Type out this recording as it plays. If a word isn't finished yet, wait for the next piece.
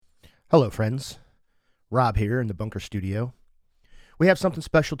Hello, friends. Rob here in the Bunker Studio. We have something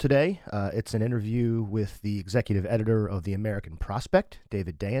special today. It's an interview with the executive editor of the American Prospect,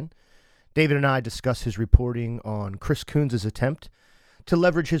 David Dayen. David and I discuss his reporting on Chris Coons' attempt to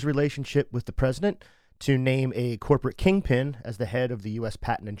leverage his relationship with the president to name a corporate kingpin as the head of the U.S.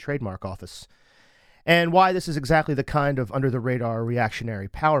 Patent and Trademark Office, and why this is exactly the kind of under-the-radar reactionary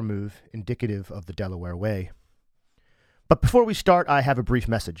power move indicative of the Delaware way. But before we start, I have a brief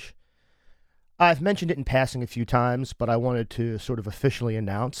message. I've mentioned it in passing a few times, but I wanted to sort of officially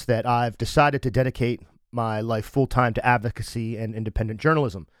announce that I've decided to dedicate my life full-time to advocacy and independent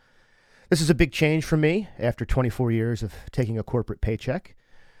journalism. This is a big change for me after 24 years of taking a corporate paycheck,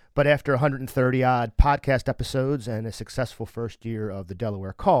 but after 130-odd podcast episodes and a successful first year of the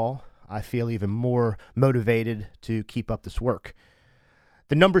Delaware Call, I feel even more motivated to keep up this work.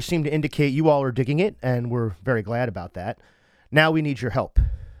 The numbers seem to indicate you all are digging it, and we're very glad about that. Now we need your help.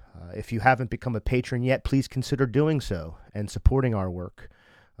 If you haven't become a patron yet, please consider doing so and supporting our work.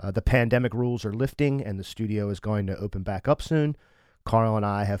 The pandemic rules are lifting and the studio is going to open back up soon. Carl and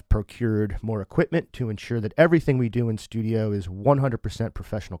I have procured more equipment to ensure that everything we do in studio is 100%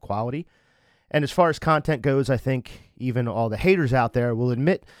 professional quality. And as far as content goes, I think even all the haters out there will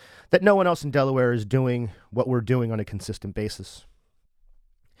admit that no one else in Delaware is doing what we're doing on a consistent basis.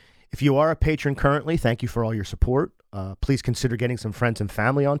 If you are a patron currently, thank you for all your support. Please consider getting some friends and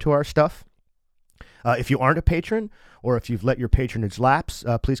family onto our stuff. If you aren't a patron, or if you've let your patronage lapse,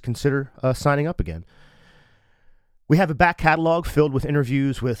 please consider signing up again. We have a back catalog filled with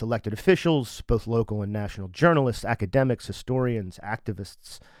interviews with elected officials, both local and national journalists, academics, historians,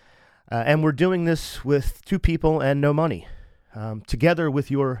 activists. And we're doing this with 2 people and no money. Together with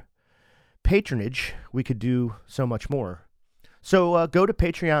your patronage, we could do so much more. So go to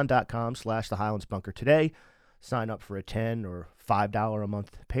patreon.com/The Highlands Bunker today. Sign up for a $10 or $5 a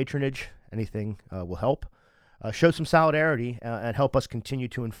month patronage. Anything will help. Show some solidarity and help us continue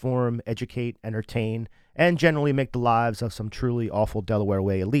to inform, educate, entertain, and generally make the lives of some truly awful Delaware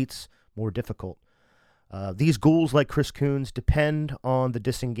Way elites more difficult. These ghouls like Chris Coons depend on the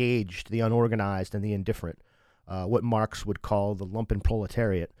disengaged, the unorganized, and the indifferent, what Marx would call the lumpen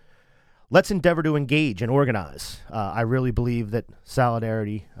proletariat. Let's endeavor to engage and organize. I really believe that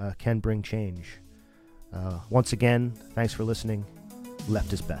solidarity can bring change. Once again, thanks for listening.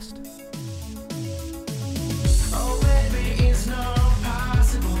 Left is best. Oh, baby, it's not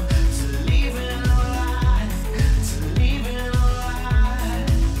possible to leave it alive, to leave it alive.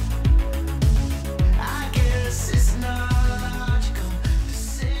 I guess it's not logical to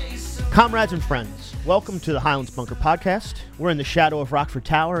say so. Comrades and friends, welcome to the Highlands Bunker podcast. We're in the shadow of Rockford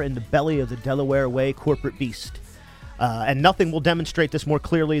Tower in the belly of the Delaware Way corporate beast. And nothing will demonstrate this more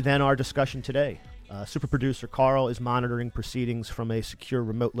clearly than our discussion today. Super producer Carl is monitoring proceedings from a secure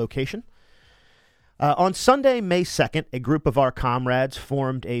remote location. On Sunday, May 2nd, a group of our comrades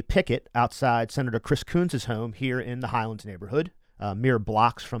formed a picket outside Senator Chris Coons' home here in the Highlands neighborhood, mere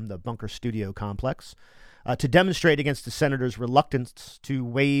blocks from the Bunker Studio complex, to demonstrate against the senator's reluctance to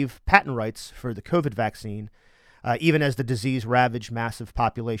waive patent rights for the COVID vaccine, even as the disease ravaged massive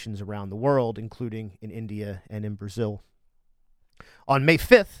populations around the world, including in India and in Brazil. On May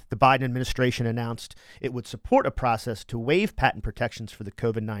 5th, the Biden administration announced it would support a process to waive patent protections for the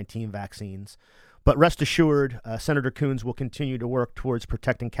COVID-19 vaccines. But rest assured, Senator Coons will continue to work towards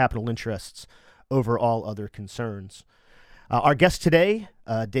protecting capital interests over all other concerns. Our guest today,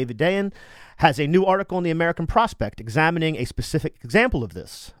 David Dayen, has a new article in the American Prospect examining a specific example of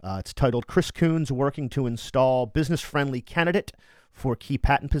this. It's titled, Chris Coons Working to Install Business-Friendly Candidate for Key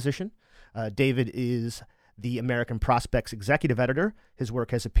Patent Position. David is the American Prospect's executive editor. His work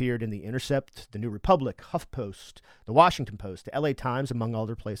has appeared in The Intercept, The New Republic, HuffPost, The Washington Post, the LA Times, among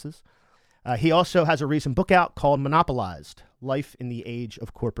other places. He also has a recent book out called Monopolized, Life in the Age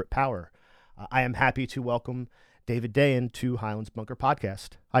of Corporate Power. I am happy to welcome David Dayen to Highlands Bunker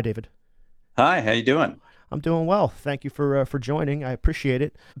Podcast. Hi, David. Hi, how you doing? I'm doing well. Thank you for joining. I appreciate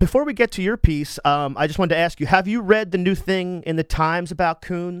it. Before we get to your piece, I just wanted to ask you, have you read the new thing in the Times about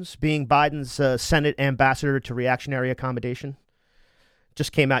Coons being Biden's Senate ambassador to reactionary accommodation?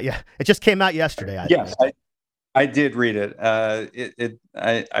 Just came out. Yeah, it just came out yesterday. Yes, I did read it.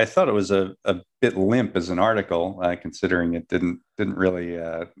 I thought it was a bit limp as an article, considering it didn't really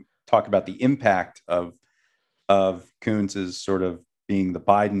talk about the impact of Coons's sort of being the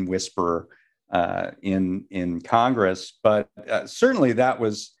Biden whisperer in Congress. But certainly that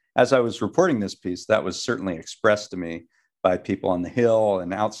was, as I was reporting this piece, that was certainly expressed to me by people on the Hill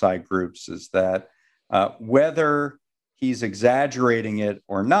and outside groups, is that whether he's exaggerating it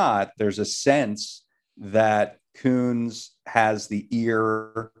or not, there's a sense that Coons has the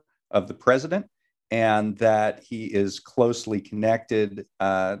ear of the president, and that he is closely connected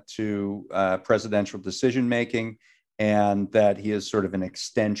to presidential decision making, and that he is sort of an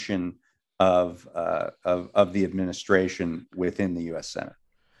extension of the administration within the U.S. Senate.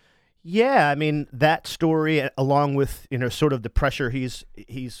 Yeah, I mean that story, along with sort of the pressure he's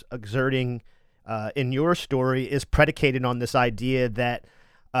exerting in your story, is predicated on this idea that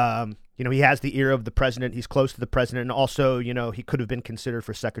he has the ear of the president, he's close to the president, and also he could have been considered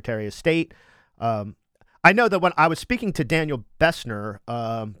for Secretary of State. I know that when I was speaking to Daniel Bessner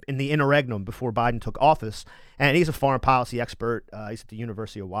in the interregnum before Biden took office, and he's a foreign policy expert, he's at the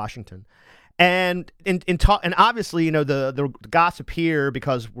University of Washington. And and obviously, the gossip here,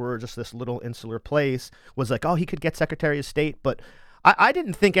 because we're just this little insular place, was like, oh, he could get Secretary of State. But I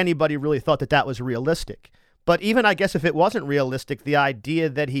didn't think anybody really thought that was realistic. But even, I guess, if it wasn't realistic, the idea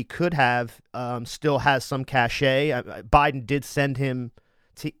that he could have still has some cachet. Biden did send him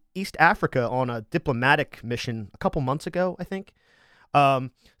to East Africa on a diplomatic mission a couple months ago, I think.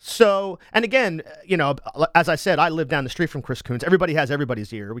 So, and again, as I said, I live down the street from Chris Coons. Everybody has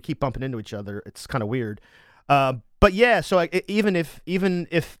everybody's ear. We keep bumping into each other. It's kind of weird. But yeah, so even if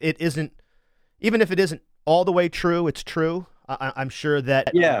it isn't all the way true, it's true. I'm sure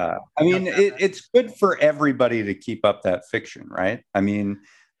that. Yeah. I mean, it's good for everybody to keep up that fiction, right? I mean,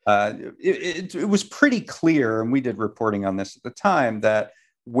 it was pretty clear, and we did reporting on this at the time, that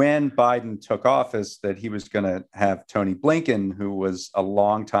when Biden took office, that he was going to have Tony Blinken, who was a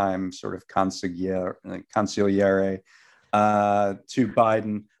longtime sort of consigliere to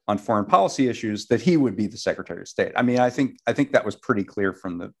Biden on foreign policy issues, that he would be the Secretary of State. I mean, I think that was pretty clear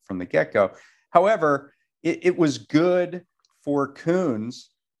from the get-go. However, it was good for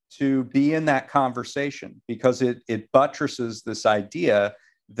Coons to be in that conversation, because it buttresses this idea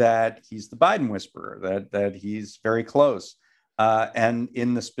that he's the Biden whisperer, that he's very close. And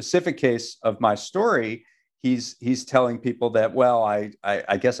in the specific case of my story, he's telling people that, well,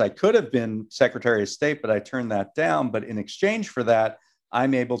 I guess I could have been Secretary of State, but I turned that down. But in exchange for that,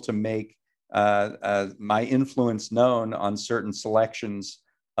 I'm able to make my influence known on certain selections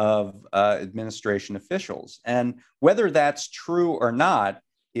of administration officials. And whether that's true or not,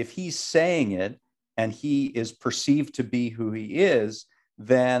 if he's saying it and he is perceived to be who he is,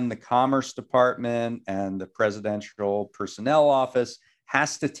 then the Commerce Department and the Presidential Personnel Office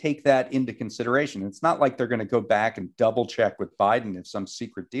has to take that into consideration. It's not like they're going to go back and double check with Biden if some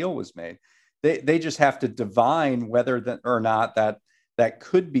secret deal was made. They just have to divine whether or not that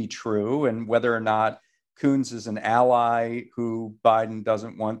could be true, and whether or not Coons is an ally who Biden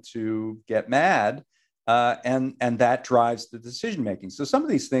doesn't want to get mad, and that drives the decision making. So some of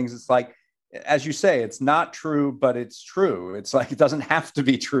these things, it's like, as you say, it's not true, but it's true. It's like it doesn't have to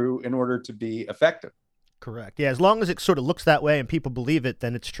be true in order to be effective. Correct. Yeah, as long as it sort of looks that way and people believe it,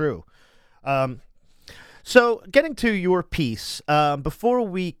 then it's true. So getting to your piece, before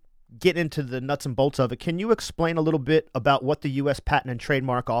we get into the nuts and bolts of it, can you explain a little bit about what the U.S. Patent and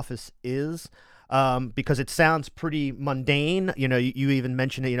Trademark Office is? Because it sounds pretty mundane. You even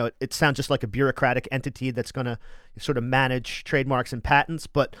mentioned it. It sounds just like a bureaucratic entity that's going to sort of manage trademarks and patents.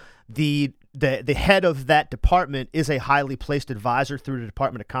 But the head of that department is a highly placed advisor through the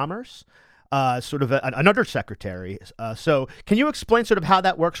Department of Commerce, sort of an undersecretary. So can you explain sort of how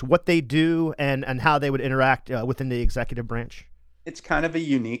that works, what they do, and how they would interact within the executive branch? It's kind of a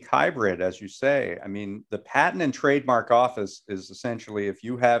unique hybrid, as you say. I mean, the Patent and Trademark Office is essentially, if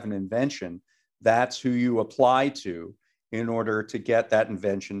you have an invention, that's who you apply to in order to get that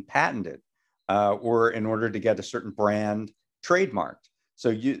invention patented, or in order to get a certain brand trademarked. So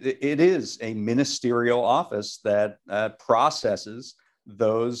it is a ministerial office that processes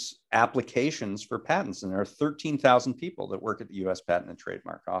those applications for patents. And there are 13,000 people that work at the U.S. Patent and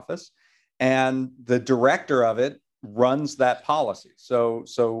Trademark Office. And the director of it runs that policy.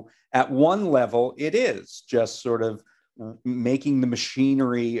 So at one level, it is just sort of making the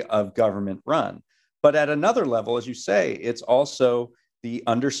machinery of government run. But at another level, as you say, it's also the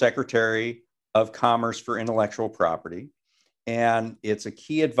Undersecretary of Commerce for Intellectual Property. And it's a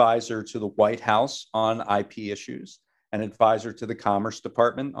key advisor to the White House on IP issues, an advisor to the Commerce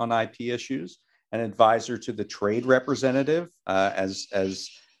Department on IP issues, an advisor to the trade representative, as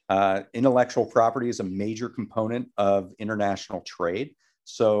intellectual property is a major component of international trade.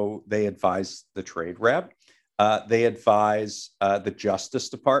 So they advise the trade rep. They advise the Justice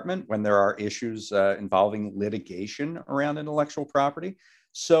Department when there are issues involving litigation around intellectual property.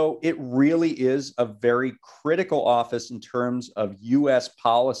 So it really is a very critical office in terms of U.S.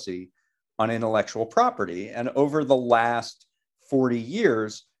 policy on intellectual property. And over the last 40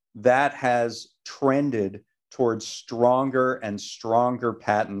 years, that has trended towards stronger and stronger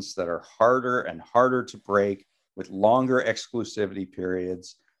patents that are harder and harder to break, with longer exclusivity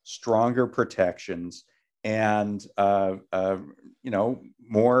periods, stronger protections, and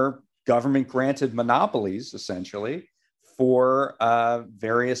more government granted monopolies, essentially, for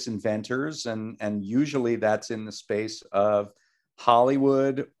various inventors, and usually that's in the space of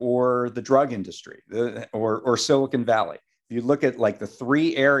Hollywood or the drug industry, or Silicon Valley. If you look at like the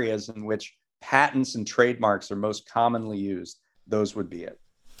three areas in which patents and trademarks are most commonly used, those would be it.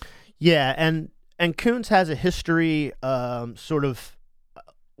 Yeah, and Coons has a history, sort of,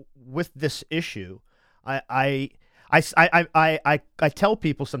 with this issue. I tell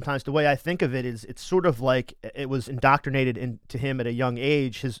people sometimes the way I think of it is it's sort of like it was indoctrinated into him at a young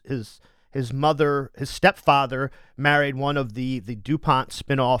age. His mother, his stepfather, married one of the DuPont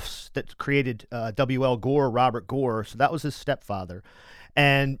spinoffs that created W.L. Gore, Robert Gore. So that was his stepfather,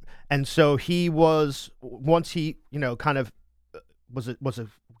 and so he was, once he kind of was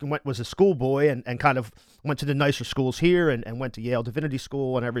a schoolboy, and kind of went to the nicer schools here, and went to Yale Divinity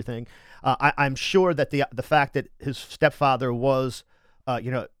School and everything. I'm sure that the fact that his stepfather was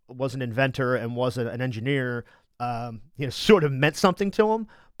an inventor and was an engineer, sort of meant something to him.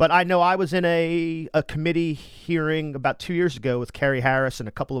 But I know I was in a committee hearing about 2 years ago with Kerry Harris and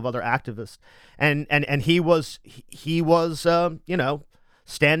a couple of other activists, and he was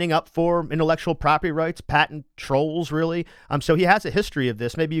standing up for intellectual property rights, patent trolls, really. So he has a history of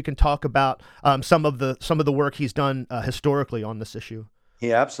this. Maybe you can talk about some of the work he's done historically on this issue.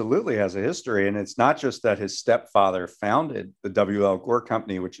 He absolutely has a history, and it's not just that his stepfather founded the W.L. Gore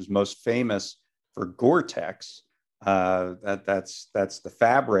Company, which is most famous for Gore-Tex. That's the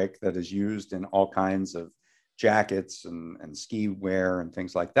fabric that is used in all kinds of jackets and ski wear and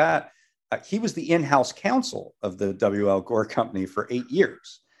things like that. He was the in-house counsel of the W.L. Gore Company for 8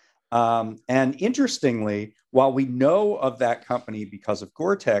 years. And interestingly, while we know of that company because of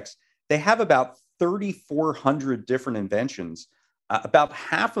Gore-Tex, they have about 3,400 different inventions, about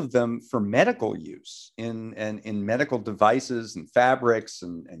half of them for medical use in medical devices and fabrics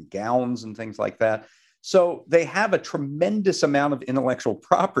and gowns and things like that. So they have a tremendous amount of intellectual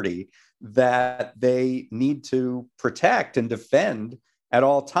property that they need to protect and defend at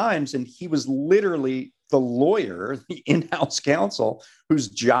all times. And he was literally the lawyer, the in-house counsel, whose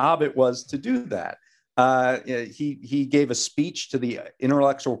job it was to do that. He gave a speech to the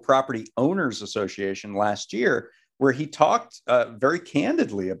Intellectual Property Owners Association last year, where he talked very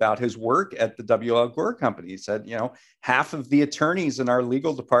candidly about his work at the W.L. Gore Company. He said, half of the attorneys in our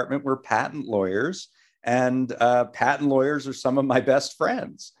legal department were patent lawyers, and patent lawyers are some of my best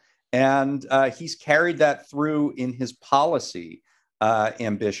friends. And he's carried that through in his policy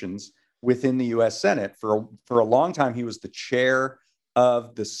ambitions within the U.S. Senate. For a long time, he was the chair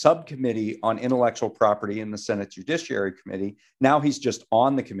of the subcommittee on intellectual property in the Senate Judiciary Committee. Now he's just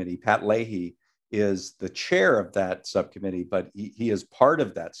on the committee. Pat Leahy is the chair of that subcommittee, but he is part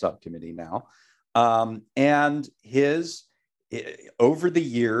of that subcommittee now. And over the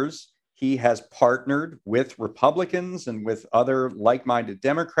years, he has partnered with Republicans and with other like-minded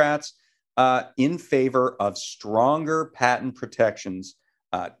Democrats in favor of stronger patent protections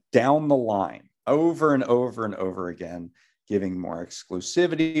down the line, over and over and over again, giving more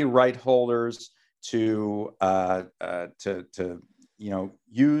exclusivity right holders to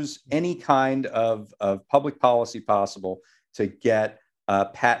use any kind of public policy possible to get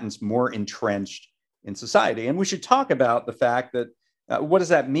patents more entrenched in society. And we should talk about the fact that what does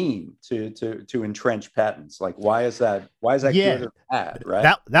that mean to entrench patents? Like, why is that good or bad?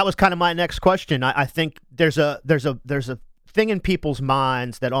 Right. That was kind of my next question. I think there's a thing in people's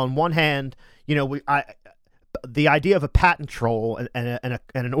minds that, on one hand, the idea of a patent troll and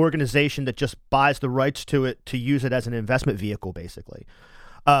an organization that just buys the rights to it to use it as an investment vehicle, basically,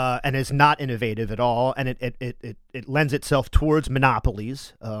 and is not innovative at all, and it lends itself towards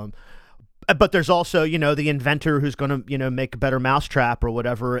monopolies. But there's also, the inventor who's going to, make a better mousetrap or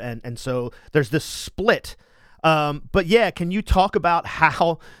whatever, and so there's this split. But yeah, can you talk about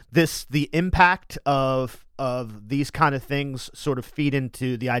how the impact of these kind of things sort of feed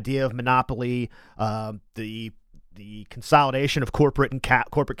into the idea of monopoly, the consolidation of corporate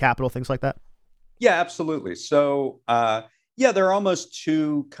capital, things like that? Yeah, absolutely. So, there are almost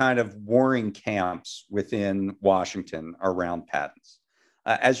two kind of warring camps within Washington around patents.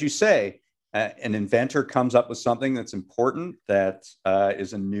 As you say, an inventor comes up with something that's important, that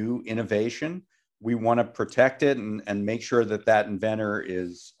is a new innovation. We want to protect it and make sure that inventor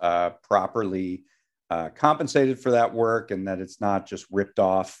is properly compensated for that work, and that it's not just ripped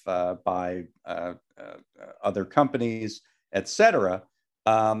off by other companies, et cetera.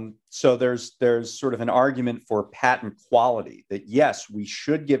 So there's sort of an argument for patent quality that yes, we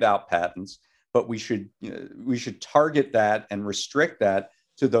should give out patents, but we should target that and restrict that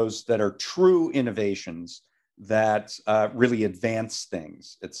to those that are true innovations that really advance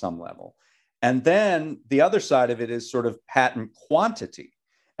things at some level. And then the other side of it is sort of patent quantity.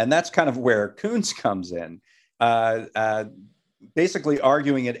 And that's kind of where Coons comes in, basically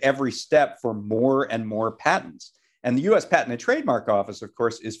arguing at every step for more and more patents. And the US Patent and Trademark Office, of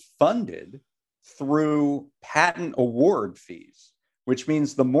course, is funded through patent award fees, which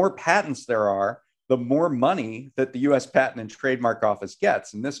means the more patents there are, the more money that the US Patent and Trademark Office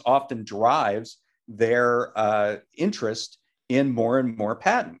gets. And this often drives their interest in more and more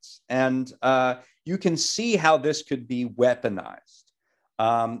patents. And you can see how this could be weaponized.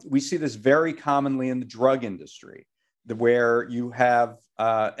 We see this very commonly in the drug industry, where you have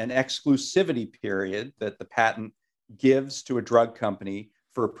an exclusivity period that the patent gives to a drug company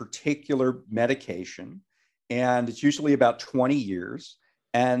for a particular medication. And it's usually about 20 years.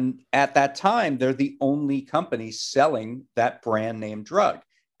 And at that time, they're the only company selling that brand name drug.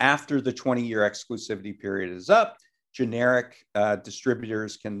 After the 20-year exclusivity period is up, generic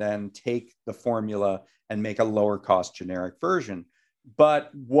distributors can then take the formula and make a lower cost generic version. But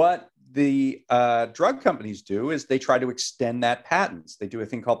what the drug companies do is they try to extend that patents. They do a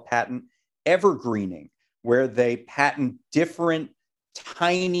thing called patent evergreening, where they patent different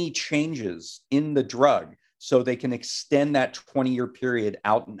tiny changes in the drug so they can extend that 20-year period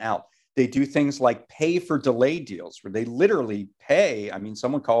out and out. They do things like pay for delay deals, where they literally pay, I mean,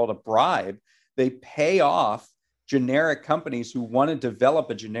 someone call it a bribe, they pay off generic companies who want to develop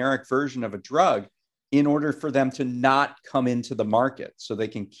a generic version of a drug in order for them to not come into the market so they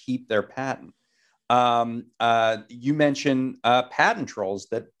can keep their patent. You mentioned patent trolls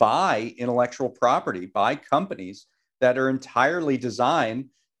that buy intellectual property, buy companies that are entirely designed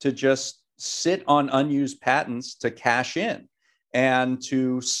to just sit on unused patents to cash in and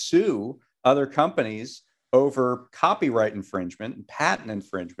to sue other companies over copyright infringement and patent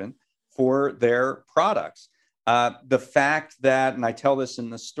infringement for their products. The fact that, and I tell this in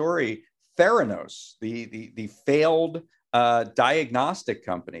the story, Theranos, the failed diagnostic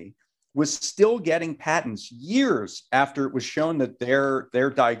company, was still getting patents years after it was shown that their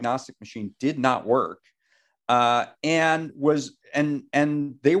diagnostic machine did not work, and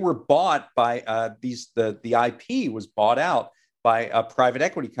they were bought by the IP was bought out by a private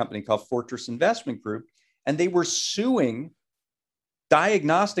equity company called Fortress Investment Group, and they were suing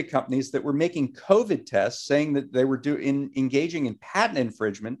diagnostic companies that were making COVID tests, saying that they were engaging in patent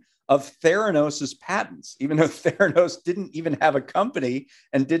infringement of Theranos's patents, even though Theranos didn't even have a company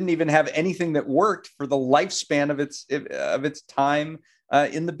and didn't even have anything that worked for the lifespan of its time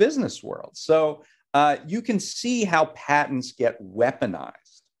in the business world. So you can see how patents get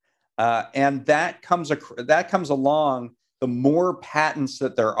weaponized, and that comes along. The more patents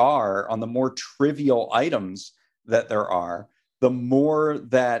that there are on the more trivial items that there are, the more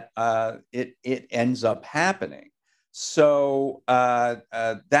that it ends up happening. So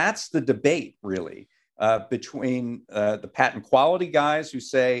that's the debate, really, between the patent quality guys who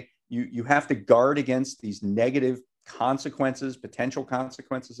say you have to guard against these negative consequences, potential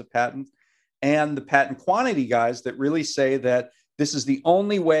consequences of patents, and the patent quantity guys that really say that this is the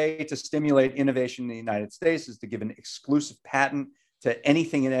only way to stimulate innovation in the United States is to give an exclusive patent to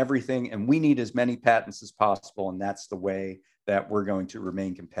anything and everything, and we need as many patents as possible, and that's the way that we're going to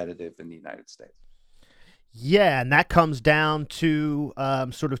remain competitive in the United States. Yeah, and that comes down to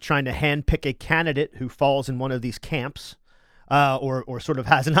sort of trying to handpick a candidate who falls in one of these camps, or sort of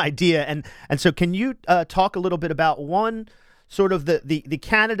has an idea. And so, can you talk a little bit about one sort of the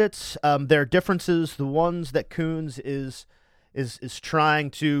candidates, their differences, the ones that Coons is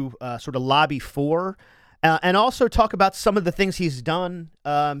trying to sort of lobby for, and also talk about some of the things he's done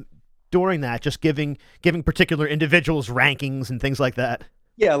during that, just giving particular individuals rankings and things like that.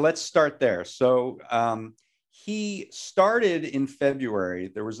 Yeah, let's start there. So he started in February.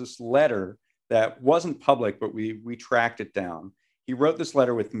 There was this letter that wasn't public, but we tracked it down. He wrote this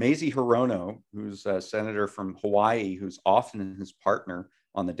letter with Mazie Hirono, who's a senator from Hawaii, who's often his partner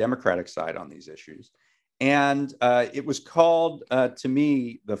on the Democratic side on these issues. And it was called, to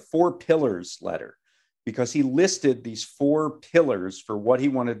me, the 4 Pillars letter, because he listed these 4 pillars for what he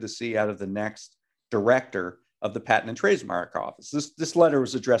wanted to see out of the next director of the Patent and Trademark Office. This letter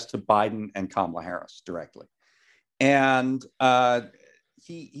was addressed to Biden and Kamala Harris directly. And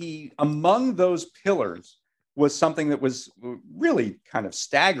he among those pillars was something that was really kind of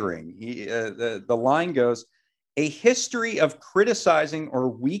staggering. The line goes, a history of criticizing or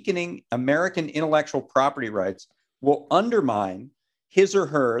weakening American intellectual property rights will undermine his or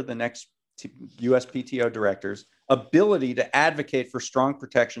her, the next USPTO director's ability to advocate for strong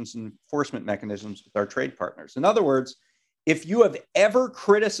protections and enforcement mechanisms with our trade partners. In other words, if you have ever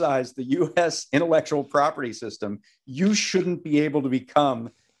criticized the US intellectual property system, you shouldn't be able to become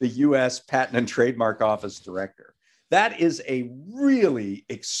the US Patent and Trademark Office director. That is a really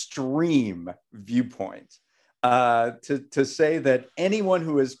extreme viewpoint. To say that anyone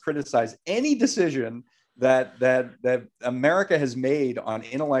who has criticized any decision that America has made on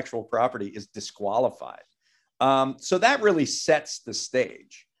intellectual property is disqualified. So that really sets the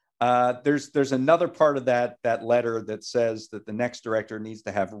stage. There's another part of that letter that says that the next director needs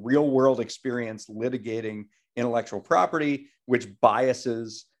to have real world experience litigating intellectual property, which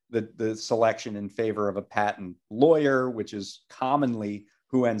biases the selection in favor of a patent lawyer, which is commonly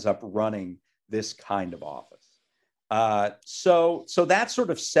who ends up running this kind of office. So that sort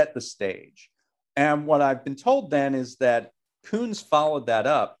of set the stage. And what I've been told then is that Coons followed that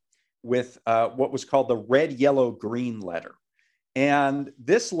up with what was called the red, yellow, green letter. And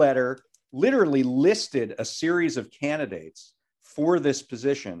this letter literally listed a series of candidates for this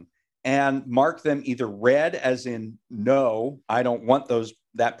position and marked them either red, as in, no, I don't want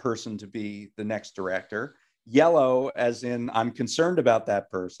that person to be the next director, yellow, as in, I'm concerned about that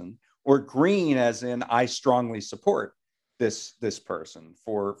person, or green, as in, I strongly support this person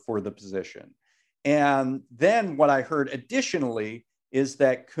for the position. And then what I heard additionally is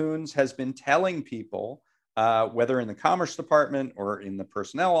that Coons has been telling people, whether in the Commerce Department or in the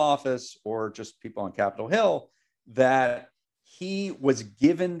personnel office or just people on Capitol Hill, that he was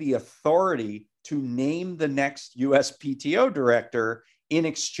given the authority to name the next USPTO director in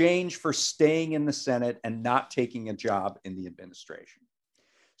exchange for staying in the Senate and not taking a job in the administration.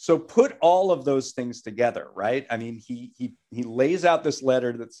 So put all of those things together, right? I mean, he lays out this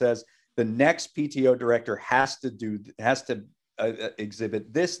letter that says the next PTO director has to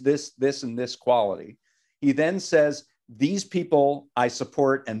exhibit this, and this quality. He then says, these people I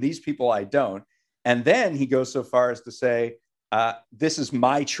support and these people I don't. And then he goes so far as to say, this is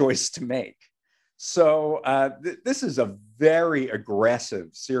my choice to make. So this is a very aggressive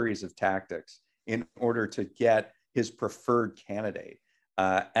series of tactics in order to get his preferred candidate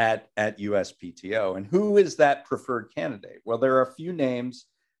at USPTO. And who is that preferred candidate? Well, there are a few names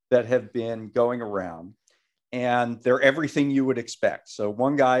that have been going around, and they're everything you would expect. So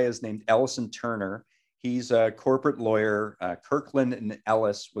one guy is named Ellison Turner. He's a corporate lawyer. Kirkland and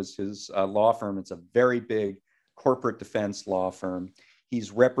Ellis was his law firm. It's a very big corporate defense law firm.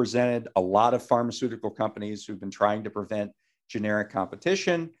 He's represented a lot of pharmaceutical companies who've been trying to prevent generic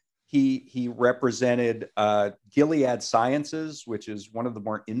competition. He represented Gilead Sciences, which is one of the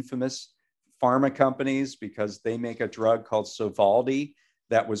more infamous pharma companies because they make a drug called Sovaldi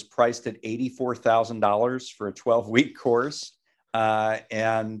that was priced at $84,000 for a 12-week course.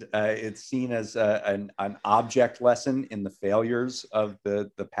 And it's seen as an object lesson in the failures of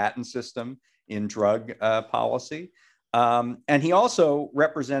the patent system in drug policy. And he also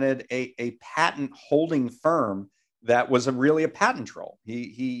represented a patent holding firm that was really a patent troll.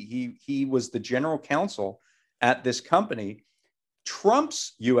 He was the general counsel at this company.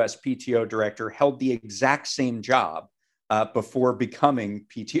 Trump's USPTO director held the exact same job before becoming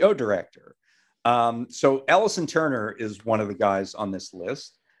PTO director. So Ellison Turner is one of the guys on this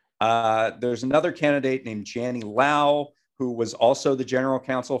list. There's another candidate named Janny Lau, who was also the general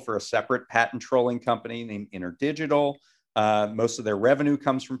counsel for a separate patent trolling company named InterDigital. Most of their revenue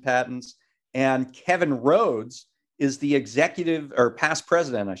comes from patents. And Kevin Rhodes is the executive, or past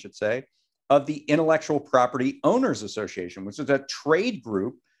president, I should say, of the Intellectual Property Owners Association, which is a trade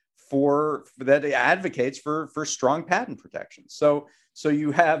group that advocates for strong patent protection. So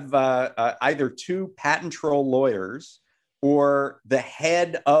you have either two patent troll lawyers or the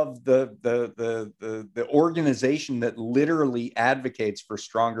head of the organization that literally advocates for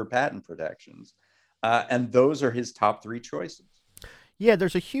stronger patent protections. And those are his top three choices. Yeah,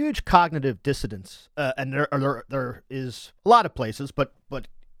 there's a huge cognitive dissonance, and there is a lot of places, but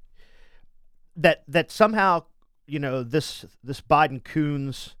that somehow, you know, this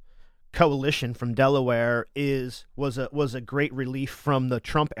Biden-Coons coalition from Delaware was a great relief from the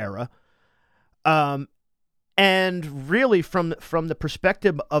Trump era, and really from the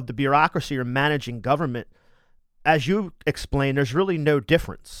perspective of the bureaucracy or managing government, as you explained, there's really no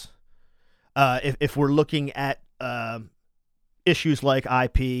difference if we're looking at issues like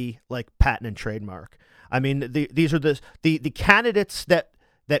IP, like patent and trademark. I mean, these are the candidates that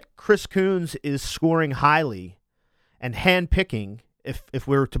Chris Coons is scoring highly and handpicking, if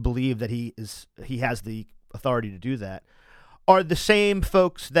we're to believe that he has the authority to do that, are the same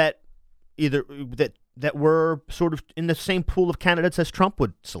folks that that were sort of in the same pool of candidates as Trump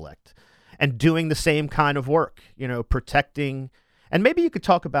would select, and doing the same kind of work, protecting. And maybe you could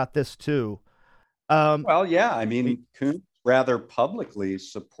talk about this too. Well, yeah, I mean, Coons rather publicly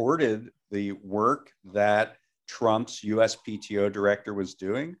supported the work that Trump's USPTO director was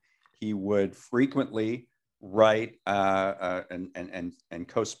doing. He would frequently write and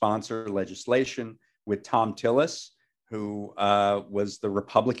co-sponsor legislation with Tom Tillis, who was the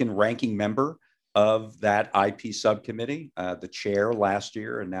Republican ranking member of that IP subcommittee, the chair last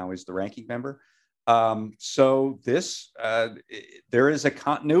year, and now is the ranking member. So there is a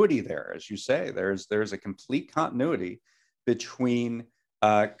continuity there, as you say. There's a complete continuity between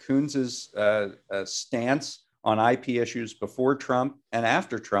Coons's stance on IP issues before Trump and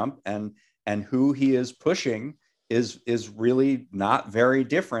after Trump, and who he is pushing is really not very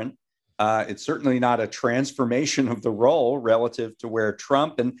different. It's certainly not a transformation of the role relative to where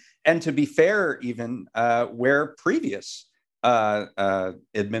Trump and to be fair, even where previous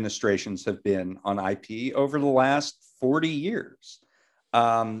administrations have been on IP over the last 40 years.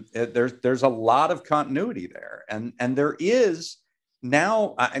 There's a lot of continuity there, and there is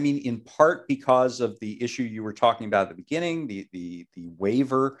now. I mean, in part because of the issue you were talking about at the beginning, the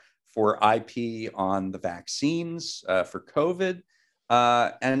waiver for IP on the vaccines for COVID.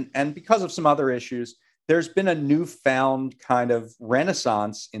 And because of some other issues, there's been a newfound kind of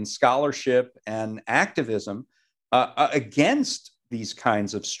renaissance in scholarship and activism against these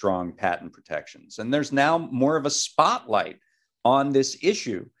kinds of strong patent protections. And there's now more of a spotlight on this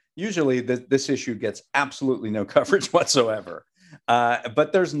issue. Usually this issue gets absolutely no coverage whatsoever.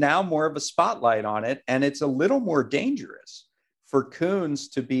 But there's now more of a spotlight on it, and it's a little more dangerous for Coons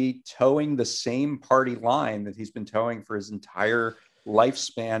to be towing the same party line that he's been towing for his entire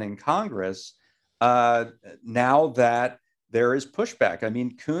lifespan in Congress, now that there is pushback. I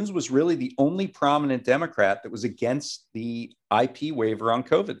mean, Coons was really the only prominent Democrat that was against the IP waiver on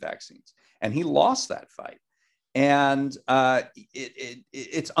COVID vaccines, and he lost that fight. And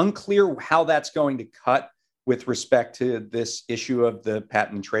it's unclear how that's going to cut with respect to this issue of the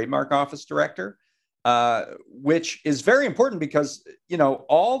Patent and Trademark Office director, which is very important because,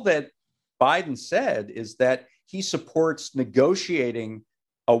 all that Biden said is that he supports negotiating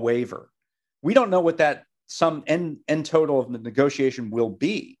a waiver. We don't know what that sum end total of the negotiation will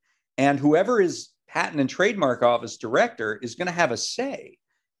be. And whoever is Patent and Trademark Office director is going to have a say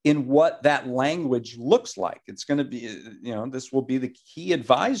in what that language looks like. It's going to be, this will be the key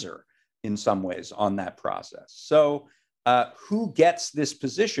advisor in some ways on that process. So who gets this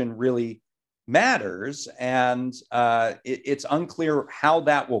position really matters. And it's unclear how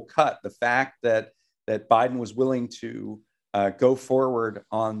that will cut. The fact that Biden was willing to go forward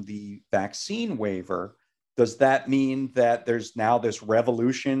on the vaccine waiver, does that mean that there's now this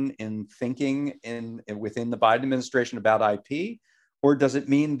revolution in thinking within the Biden administration about IP? Or does it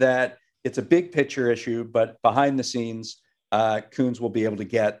mean that it's a big picture issue, but behind the scenes, Coons will be able to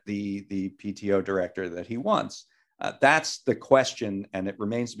get the PTO director that he wants? That's the question, and it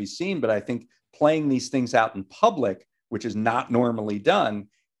remains to be seen. But I think playing these things out in public, which is not normally done,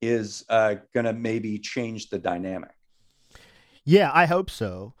 is going to maybe change the dynamic. Yeah, I hope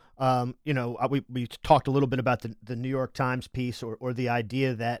so. We talked a little bit about the New York Times piece, or the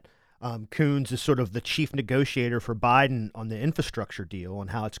idea that Coons is sort of the chief negotiator for Biden on the infrastructure deal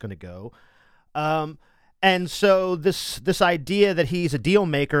and how it's going to go. And so this idea that he's a deal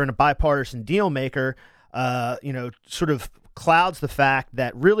maker and a bipartisan deal maker, sort of clouds the fact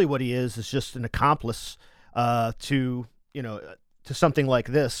that really what he is just an accomplice to something like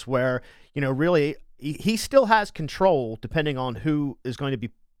this, where, really he still has control, depending on who is going to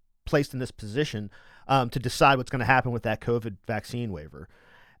be placed in this position, to decide what's going to happen with that COVID vaccine waiver.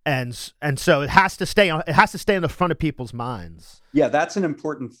 And so it has to stay on the front of people's minds. Yeah, that's an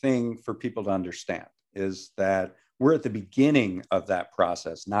important thing for people to understand, is that we're at the beginning of that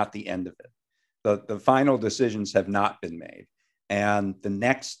process, not the end of it. The final decisions have not been made, and the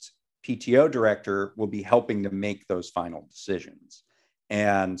next PTO director will be helping to make those final decisions.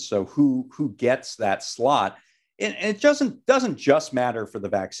 And so who gets that slot? And it doesn't just matter for the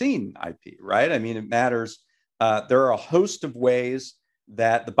vaccine IP, right? I mean, it matters. There are a host of ways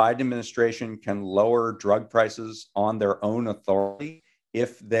that the Biden administration can lower drug prices on their own authority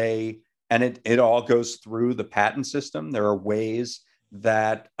if they, and it all goes through the patent system. There are ways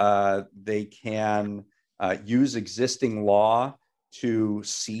that they can use existing law to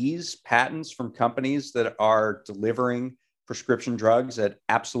seize patents from companies that are delivering prescription drugs at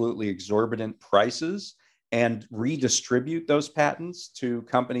absolutely exorbitant prices and redistribute those patents to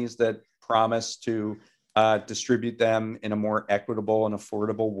companies that promise to distribute them in a more equitable and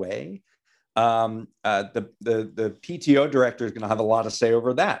affordable way. the PTO director is going to have a lot of say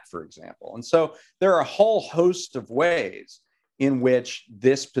over that, for example. And so there are a whole host of ways in which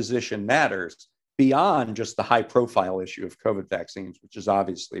this position matters beyond just the high profile issue of COVID vaccines, which is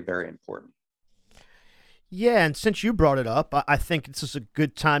obviously very important. Yeah, and since you brought it up, I think this is a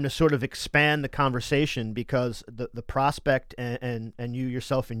good time to sort of expand the conversation because the prospect and you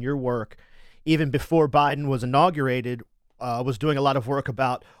yourself in your work, even before Biden was inaugurated, was doing a lot of work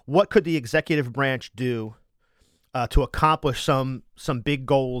about what could the executive branch do to accomplish some big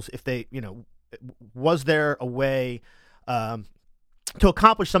goals if they, was there a way to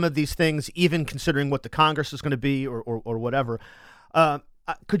accomplish some of these things, even considering what the Congress is going to be or whatever.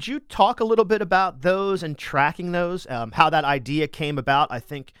 Could you talk a little bit about those and tracking those, how that idea came about, I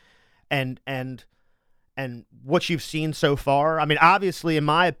think, and what you've seen so far? I mean, obviously, in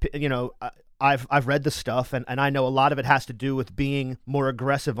my opinion, I've read the stuff, and I know a lot of it has to do with being more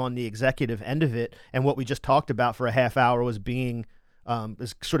aggressive on the executive end of it, and what we just talked about for a half hour was being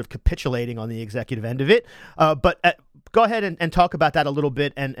is sort of capitulating on the executive end of it. But go ahead and talk about that a little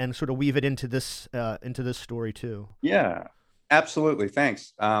bit, and sort of weave it into this story too. Yeah, absolutely.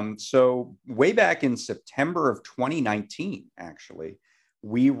 Thanks. So way back in September of 2019, actually,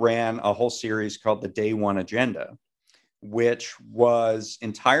 we ran a whole series called the Day One Agenda, which was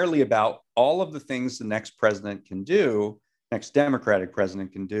entirely about all of the things the next president can do, next Democratic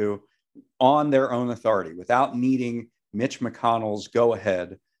president can do on their own authority without needing Mitch McConnell's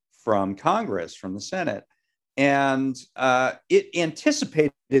go-ahead from Congress, from the Senate. And it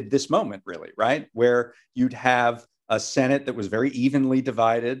anticipated this moment, really, right? Where you'd have a Senate that was very evenly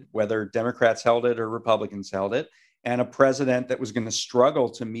divided, whether Democrats held it or Republicans held it, and a president that was going to struggle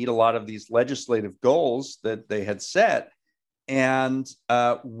to meet a lot of these legislative goals that they had set. And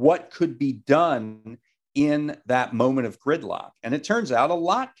what could be done in that moment of gridlock? And it turns out a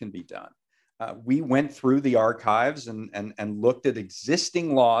lot can be done. We went through the archives and looked at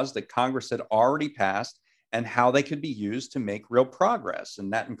existing laws that Congress had already passed and how they could be used to make real progress.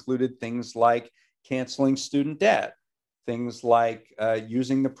 And that included things like canceling student debt, things like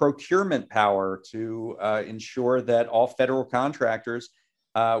using the procurement power to ensure that all federal contractors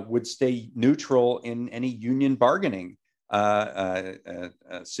would stay neutral in any union bargaining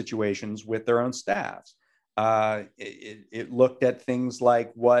situations with their own staffs. It looked at things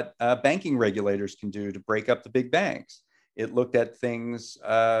like what banking regulators can do to break up the big banks. It looked at things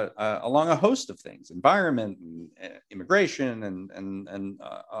along a host of things, environment and immigration and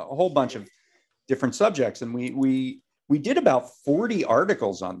a whole bunch of different subjects. And we did about 40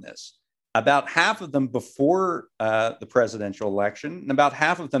 articles on this, about half of them before the presidential election and about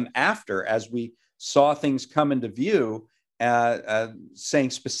half of them after, as we saw things come into view, saying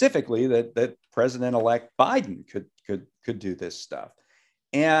specifically that President-elect Biden could do this stuff.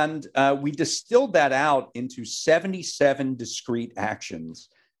 And we distilled that out into 77 discrete actions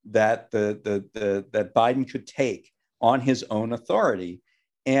that that Biden could take on his own authority.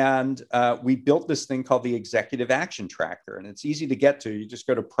 And we built this thing called the Executive Action Tracker. And it's easy to get to. You just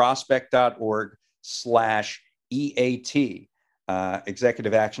go to prospect.org/EAT,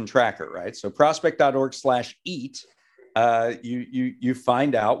 Executive Action Tracker, right? So prospect.org/EAT. You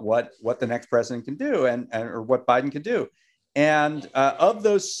find out what the next president can do or what Biden can do. And of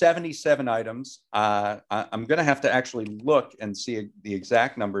those 77 items, I'm going to have to actually look and see the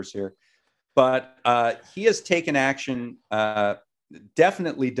exact numbers here. But he has taken action,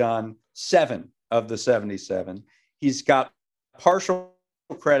 definitely done 7 of the 77. He's got partial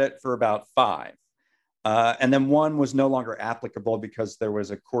credit for about 5. And then 1 was no longer applicable because there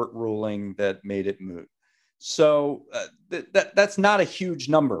was a court ruling that made it moot. So that's not a huge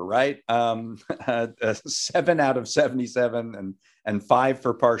number, right? 7 out of 77 and 5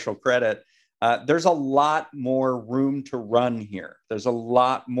 for partial credit. There's a lot more room to run here. There's a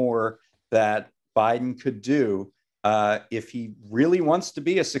lot more that Biden could do if he really wants to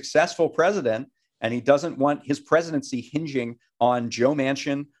be a successful president and he doesn't want his presidency hinging on Joe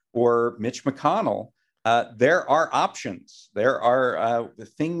Manchin or Mitch McConnell. There are options. There are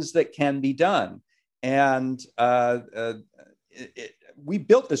things that can be done. And we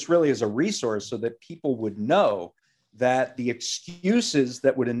built this really as a resource so that people would know that the excuses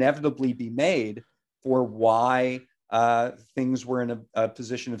that would inevitably be made for why things were in a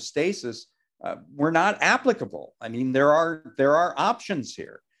position of stasis were not applicable. I mean, there are options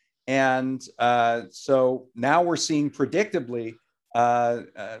here. And so now we're seeing predictably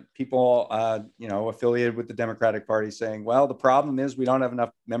people, affiliated with the Democratic Party saying, well, the problem is we don't have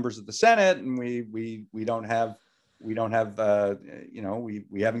enough members of the Senate and we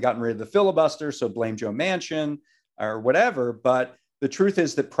haven't gotten rid of the filibuster. So blame Joe Manchin or whatever. But the truth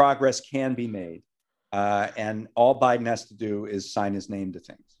is that progress can be made. And all Biden has to do is sign his name to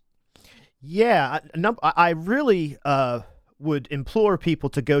things. Yeah, I really would implore people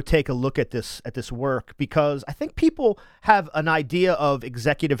to go take a look at this work, because I think people have an idea of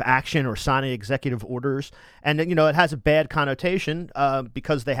executive action or signing executive orders, and it has a bad connotation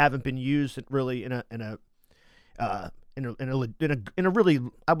because they haven't been used really in a really,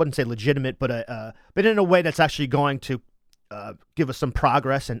 I wouldn't say legitimate, but in a way that's actually going to give us some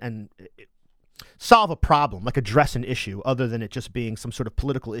progress and solve a problem, like address an issue, other than it just being some sort of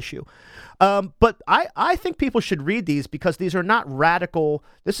political issue. But I think people should read these, because these are not radical.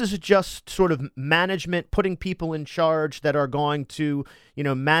 This is just sort of management, putting people in charge that are going to,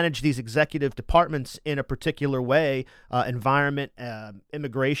 manage these executive departments in a particular way, environment,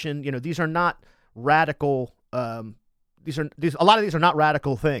 immigration. These are not radical. A lot of these are not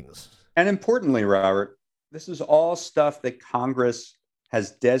radical things. And importantly, Robert, this is all stuff that Congress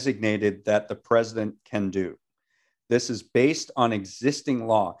has designated that the president can do. This is based on existing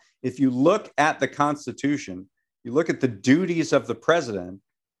law. If you look at the Constitution, you look at the duties of the president,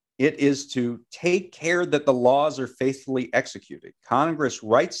 it is to take care that the laws are faithfully executed. Congress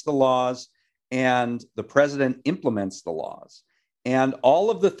writes the laws and the president implements the laws. And all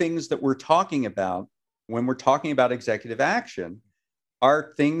of the things that we're talking about when we're talking about executive action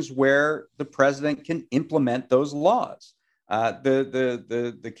are things where the president can implement those laws.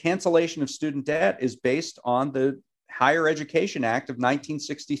 The cancellation of student debt is based on the Higher Education Act of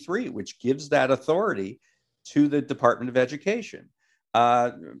 1963, which gives that authority to the Department of Education.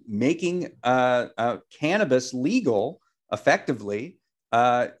 Making cannabis legal effectively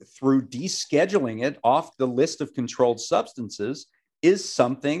through descheduling it off the list of controlled substances is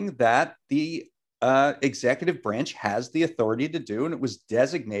something that the executive branch has the authority to do, and it was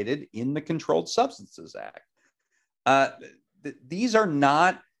designated in the Controlled Substances Act. These are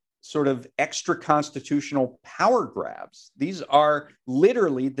not sort of extra constitutional power grabs. These are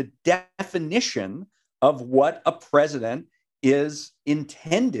literally the definition of what a president is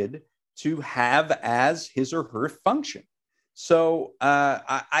intended to have as his or her function. So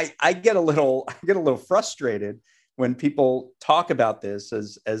I get a little frustrated when people talk about this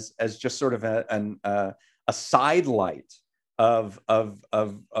as just sort of a sidelight of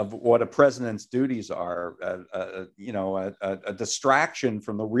what a president's duties are, a distraction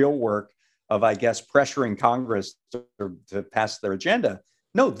from the real work of, I guess, pressuring Congress to pass their agenda.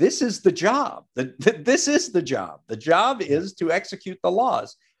 No, this is the job. This is the job. The job is to execute the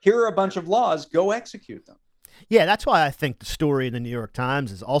laws. Here are a bunch of laws. Go execute them. Yeah, that's why I think the story in the New York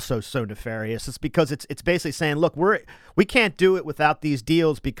Times is also so nefarious. It's because it's basically saying, look, we can't do it without these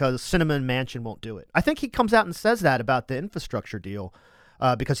deals because Sinema and Manchin won't do it. I think he comes out and says that about the infrastructure deal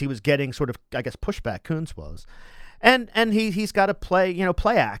because he was getting sort of, I guess, pushback. Coons was. And he's got to play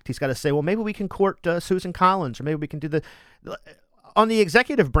act. He's got to say, well, maybe we can court Susan Collins, or maybe we can do on the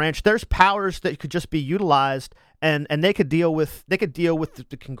executive branch. There's powers that could just be utilized, and they could deal with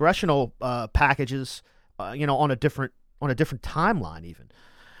the congressional packages. On a different timeline, even.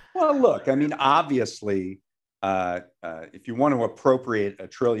 Well, look, I mean, obviously, if you want to appropriate $1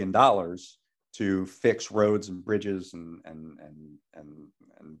 trillion to fix roads and bridges and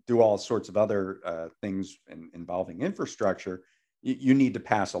do all sorts of other things involving infrastructure, you need to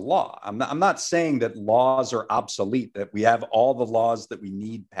pass a law. I'm not saying that laws are obsolete, that we have all the laws that we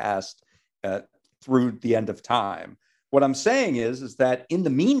need passed through the end of time. What I'm saying is that in the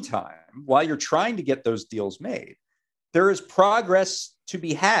meantime, while you're trying to get those deals made, there is progress to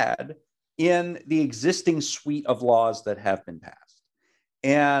be had in the existing suite of laws that have been passed.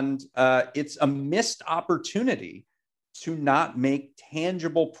 And it's a missed opportunity to not make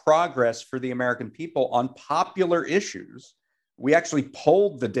tangible progress for the American people on popular issues. We actually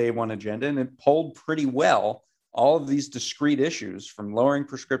polled the day one agenda, and it polled pretty well all of these discrete issues, from lowering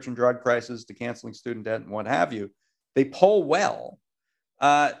prescription drug prices to canceling student debt and what have you. They poll well.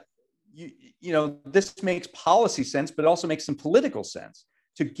 This makes policy sense, but it also makes some political sense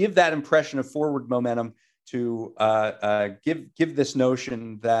to give that impression of forward momentum, to give this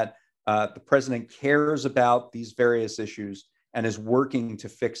notion that the president cares about these various issues and is working to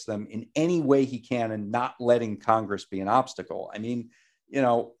fix them in any way he can, and not letting Congress be an obstacle. I mean,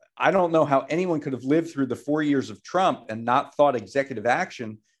 I don't know how anyone could have lived through the 4 years of Trump and not thought executive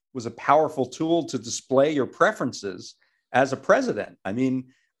action was a powerful tool to display your preferences as a president. I mean,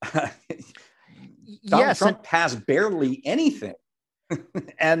 Donald Trump passed barely anything.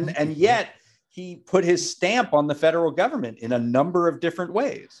 and yet he put his stamp on the federal government in a number of different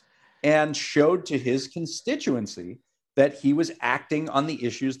ways and showed to his constituency that he was acting on the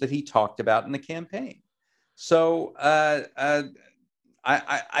issues that he talked about in the campaign. So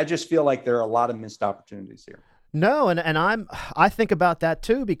I just feel like there are a lot of missed opportunities here. No, and I think about that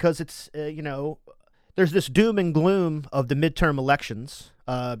too because it's there's this doom and gloom of the midterm elections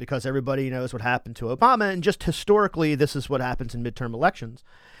because everybody knows what happened to Obama, and just historically this is what happens in midterm elections,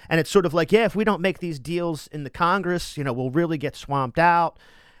 and it's sort of like, yeah, if we don't make these deals in the Congress, we'll really get swamped out.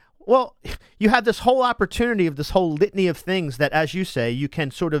 Well, you have this whole opportunity of this whole litany of things that, as you say, you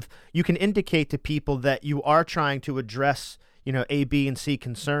can indicate to people that you are trying to address, A, B, and C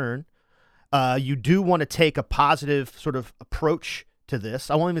concern. You do want to take a positive sort of approach to this.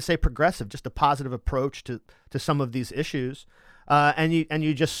 I won't even say progressive, just a positive approach to some of these issues, and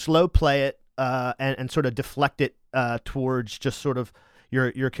you just slow play it and sort of deflect it towards just sort of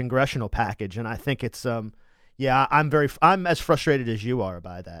your congressional package. And I think it's yeah, I'm as frustrated as you are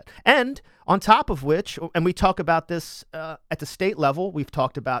by that. And on top of which, and we talk about this at the state level, we've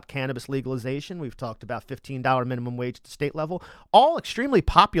talked about cannabis legalization, we've talked about $15 minimum wage at the state level, all extremely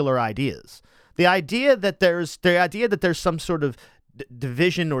popular ideas. The idea that there's some sort of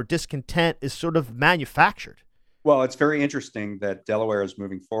division or discontent is sort of manufactured. Well, it's very interesting that Delaware is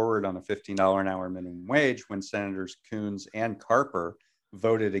moving forward on a $15 an hour minimum wage when Senators Coons and Carper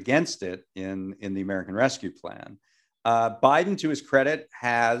voted against it in the American Rescue Plan. Biden, to his credit,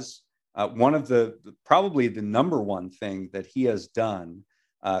 has one of probably the number one thing that he has done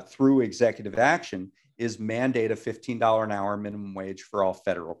through executive action is mandate a $15 an hour minimum wage for all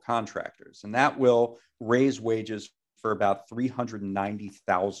federal contractors. And that will raise wages for about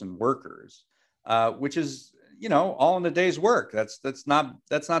 390,000 workers, which is, all in a day's work. That's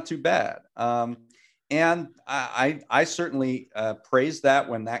not too bad. And I certainly praised that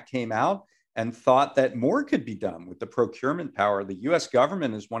when that came out and thought that more could be done with the procurement power. The U.S.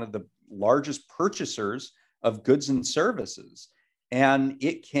 government is one of the largest purchasers of goods and services, and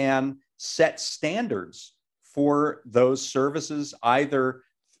it can set standards for those services either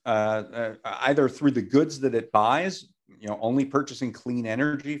through the goods that it buys, only purchasing clean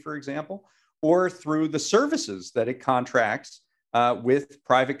energy, for example, or through the services that it contracts with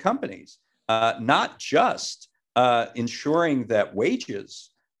private companies. Not just ensuring that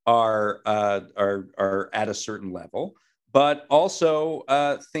wages are at a certain level, but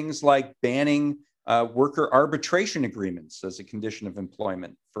also things like banning worker arbitration agreements as a condition of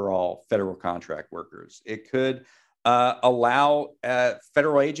employment for all federal contract workers. It could allow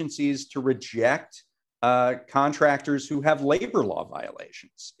federal agencies to reject contractors who have labor law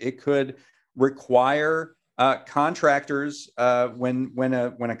violations. It could require contractors, when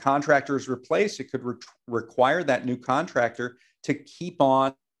a contractor is replaced, it could require that new contractor to keep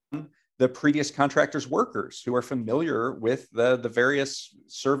on the previous contractor's workers who are familiar with the various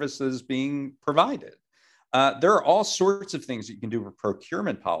services being provided. There are all sorts of things that you can do with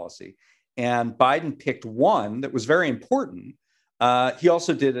procurement policy. And Biden picked one that was very important. He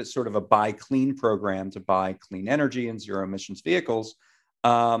also did a sort of a buy clean program to buy clean energy and zero emissions vehicles.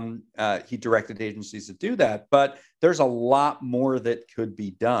 He directed agencies to do that, but there's a lot more that could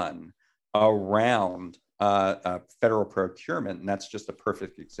be done around federal procurement, and that's just a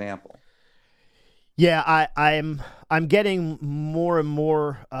perfect example. Yeah, I'm getting more and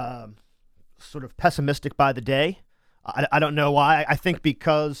more sort of pessimistic by the day. I don't know why. I think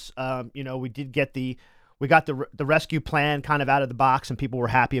because we got the rescue plan kind of out of the box, and people were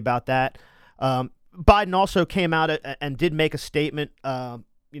happy about that. Biden also came out and did make a statement,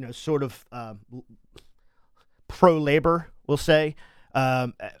 sort of pro-labor, we'll say,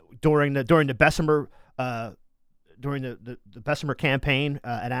 during the Bessemer Bessemer campaign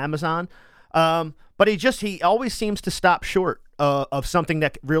at Amazon. But he always seems to stop short of something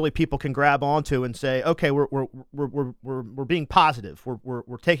that really people can grab onto and say, okay, we're being positive.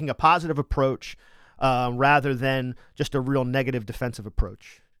 We're taking a positive approach rather than just a real negative defensive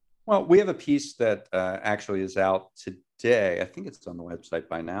approach. Well, we have a piece that actually is out today. I think it's on the website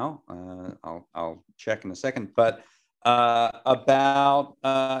by now. I'll check in a second. But about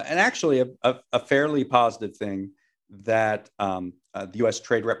and actually a fairly positive thing that the U.S.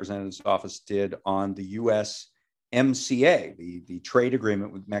 Trade Representative's Office did on the USMCA, the trade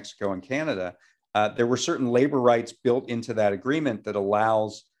agreement with Mexico and Canada. There were certain labor rights built into that agreement that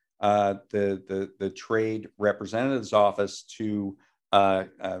allows the Trade Representative's Office to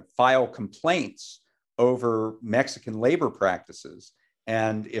file complaints over Mexican labor practices,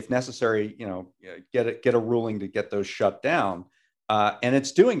 and if necessary, get a ruling to get those shut down. And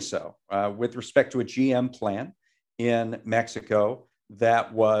it's doing so with respect to a GM plant in Mexico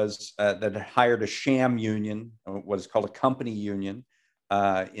that had hired a sham union, what is called a company union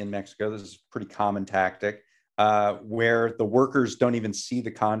in Mexico. This is a pretty common tactic where the workers don't even see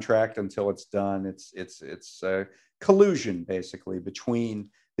the contract until it's done. It's collusion basically between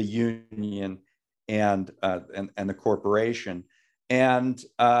the union and the corporation. And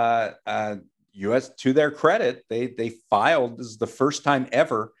U.S. to their credit, they filed. This is the first time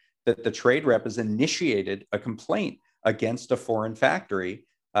ever that the trade rep has initiated a complaint against a foreign factory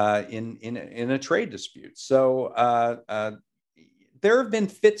in a trade dispute. So there have been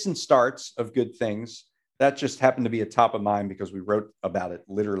fits and starts of good things. That just happened to be a top of mind because we wrote about it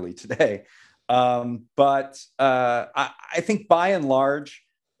literally today. But I think by and large,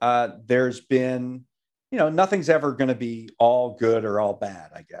 there's been, nothing's ever going to be all good or all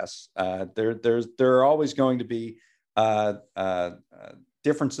bad, I guess. There are always going to be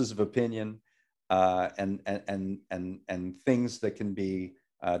differences of opinion and things that can be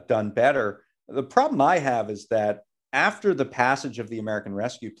done better. The problem I have is that after the passage of the American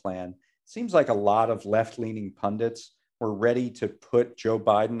Rescue Plan, it seems like a lot of left-leaning pundits were ready to put Joe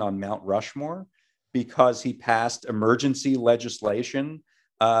Biden on Mount Rushmore because he passed emergency legislation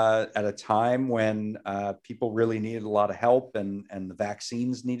at a time when people really needed a lot of help and the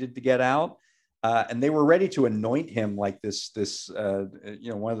vaccines needed to get out. And they were ready to anoint him like this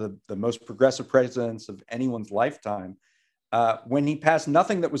one of the most progressive presidents of anyone's lifetime when he passed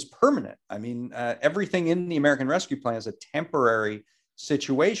nothing that was permanent. I mean, everything in the American Rescue Plan is a temporary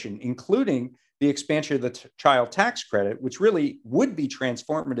situation, including the expansion of the child tax credit, which really would be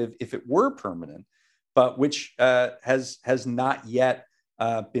transformative if it were permanent, but which has not yet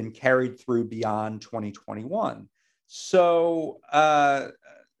been carried through beyond 2021. So I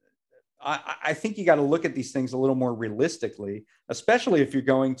think you got to look at these things a little more realistically, especially if you're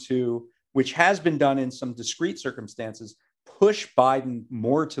going to, which has been done in some discrete circumstances, push Biden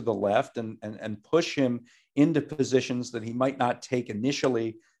more to the left and push him into positions that he might not take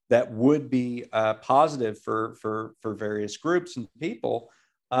initially that would be positive for various groups and people.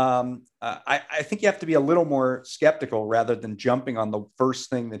 I think you have to be a little more skeptical rather than jumping on the first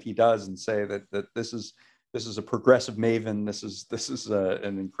thing that he does and say that this is a progressive maven. This is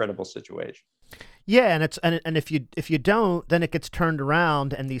an incredible situation. Yeah, and if you don't, then it gets turned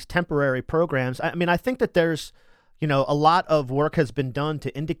around, and these temporary programs. I mean, I think that there's, a lot of work has been done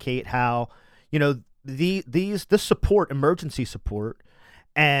to indicate how, this support, emergency support,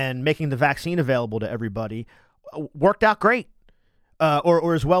 and making the vaccine available to everybody worked out great,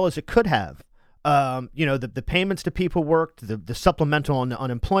 or as well as it could have. The payments to people worked, the supplemental on the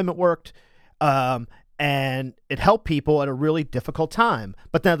unemployment worked. And it helped people at a really difficult time.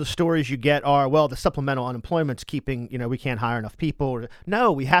 But now the stories you get are, well, the supplemental unemployment's keeping, we can't hire enough people.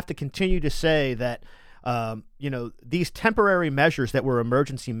 No, we have to continue to say that, these temporary measures that were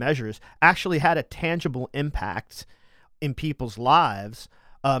emergency measures actually had a tangible impact in people's lives.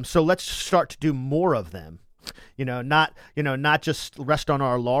 So let's start to do more of them. Not just rest on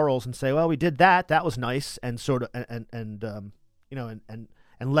our laurels and say, well, we did that. That was nice. And sort of, and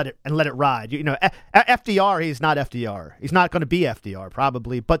let it ride. FDR, he's not FDR. He's not going to be FDR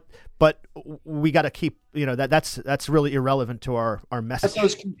probably, but we got to keep, that's really irrelevant to our message. But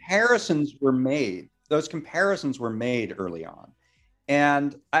those comparisons were made. Those comparisons were made early on.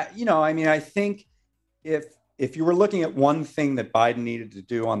 And I think if you were looking at one thing that Biden needed to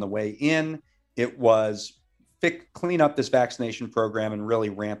do on the way in, it was clean up this vaccination program and really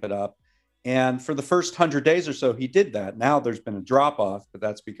ramp it up. And for the first 100 days or so, he did that. Now there's been a drop off, but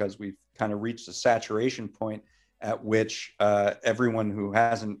that's because we've kind of reached a saturation point at which everyone who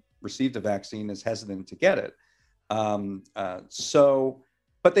hasn't received a vaccine is hesitant to get it.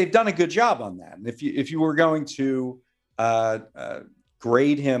 But they've done a good job on that. And if you were going to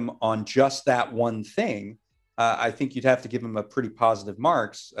grade him on just that one thing, I think you'd have to give him a pretty positive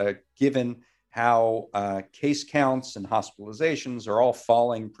marks, given how case counts and hospitalizations are all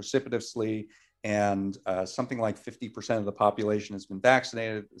falling precipitously, and something like 50% of the population has been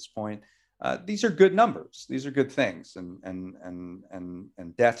vaccinated at this point. These are good numbers. These are good things, and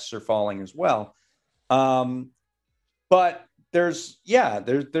deaths are falling as well. But there's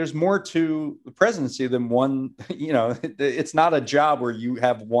more to the presidency than one. It's not a job where you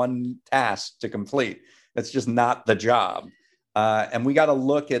have one task to complete. That's just not the job. And we got to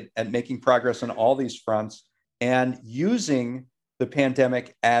look at making progress on all these fronts and using the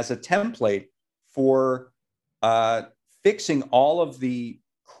pandemic as a template for fixing all of the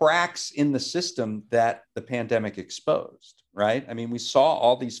cracks in the system that the pandemic exposed, right? I mean, we saw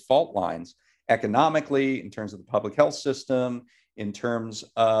all these fault lines economically, in terms of the public health system, in terms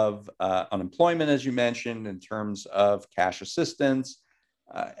of unemployment, as you mentioned, in terms of cash assistance.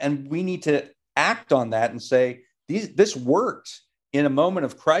 And we need to act on that and say, this worked in a moment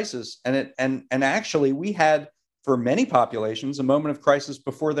of crisis, and actually we had, for many populations, a moment of crisis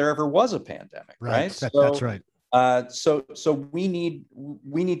before there ever was a pandemic, right? That's right. So we need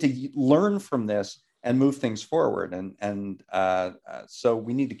to learn from this and move things forward, and so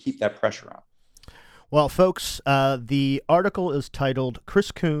we need to keep that pressure on. Well, folks, the article is titled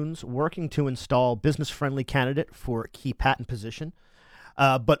 "Chris Coons Working to Install Business-Friendly Candidate for Key Patent Position."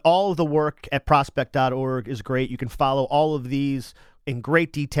 But all of the work at prospect.org is great. You can follow all of these in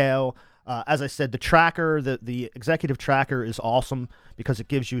great detail. As I said, the tracker, the executive tracker is awesome because it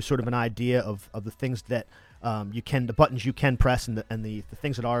gives you sort of an idea of the things that the buttons you can press and the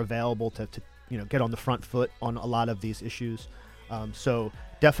things that are available to get on the front foot on a lot of these issues. So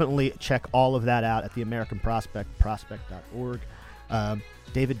definitely check all of that out at the American Prospect, prospect.org.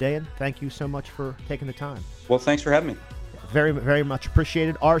 David Dayen, thank you so much for taking the time. Well, thanks for having me. Very, very much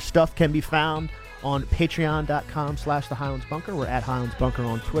appreciated. Our stuff can be found on patreon.com/The Highlands Bunker. We're at Highlands Bunker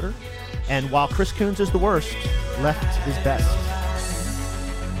on Twitter. And while Chris Coons is the worst, left is best.